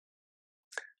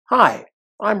Hi,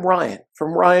 I'm Ryan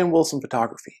from Ryan Wilson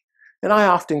Photography, and I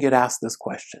often get asked this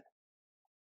question.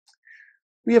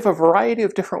 We have a variety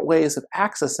of different ways of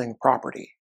accessing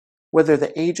property, whether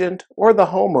the agent or the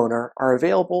homeowner are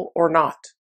available or not.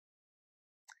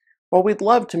 While we'd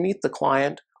love to meet the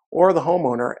client or the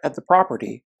homeowner at the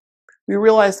property, we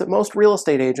realize that most real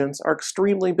estate agents are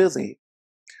extremely busy.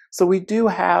 So we do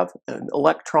have an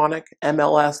electronic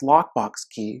MLS lockbox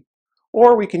key,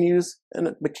 or we can use a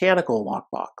mechanical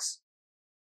lockbox.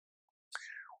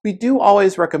 We do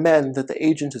always recommend that the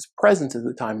agent is present at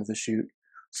the time of the shoot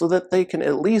so that they can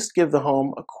at least give the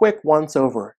home a quick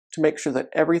once-over to make sure that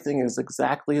everything is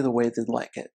exactly the way they'd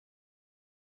like it.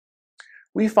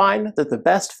 We find that the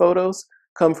best photos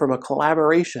come from a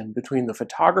collaboration between the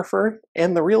photographer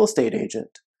and the real estate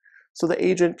agent, so the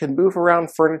agent can move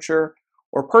around furniture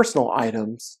or personal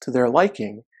items to their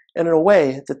liking and in a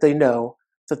way that they know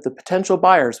that the potential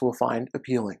buyers will find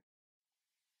appealing.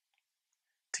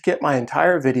 To get my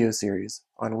entire video series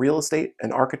on real estate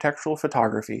and architectural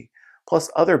photography,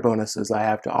 plus other bonuses I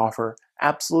have to offer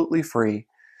absolutely free,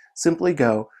 simply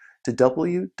go to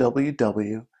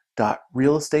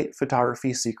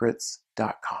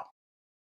www.realestatephotography.secrets.com.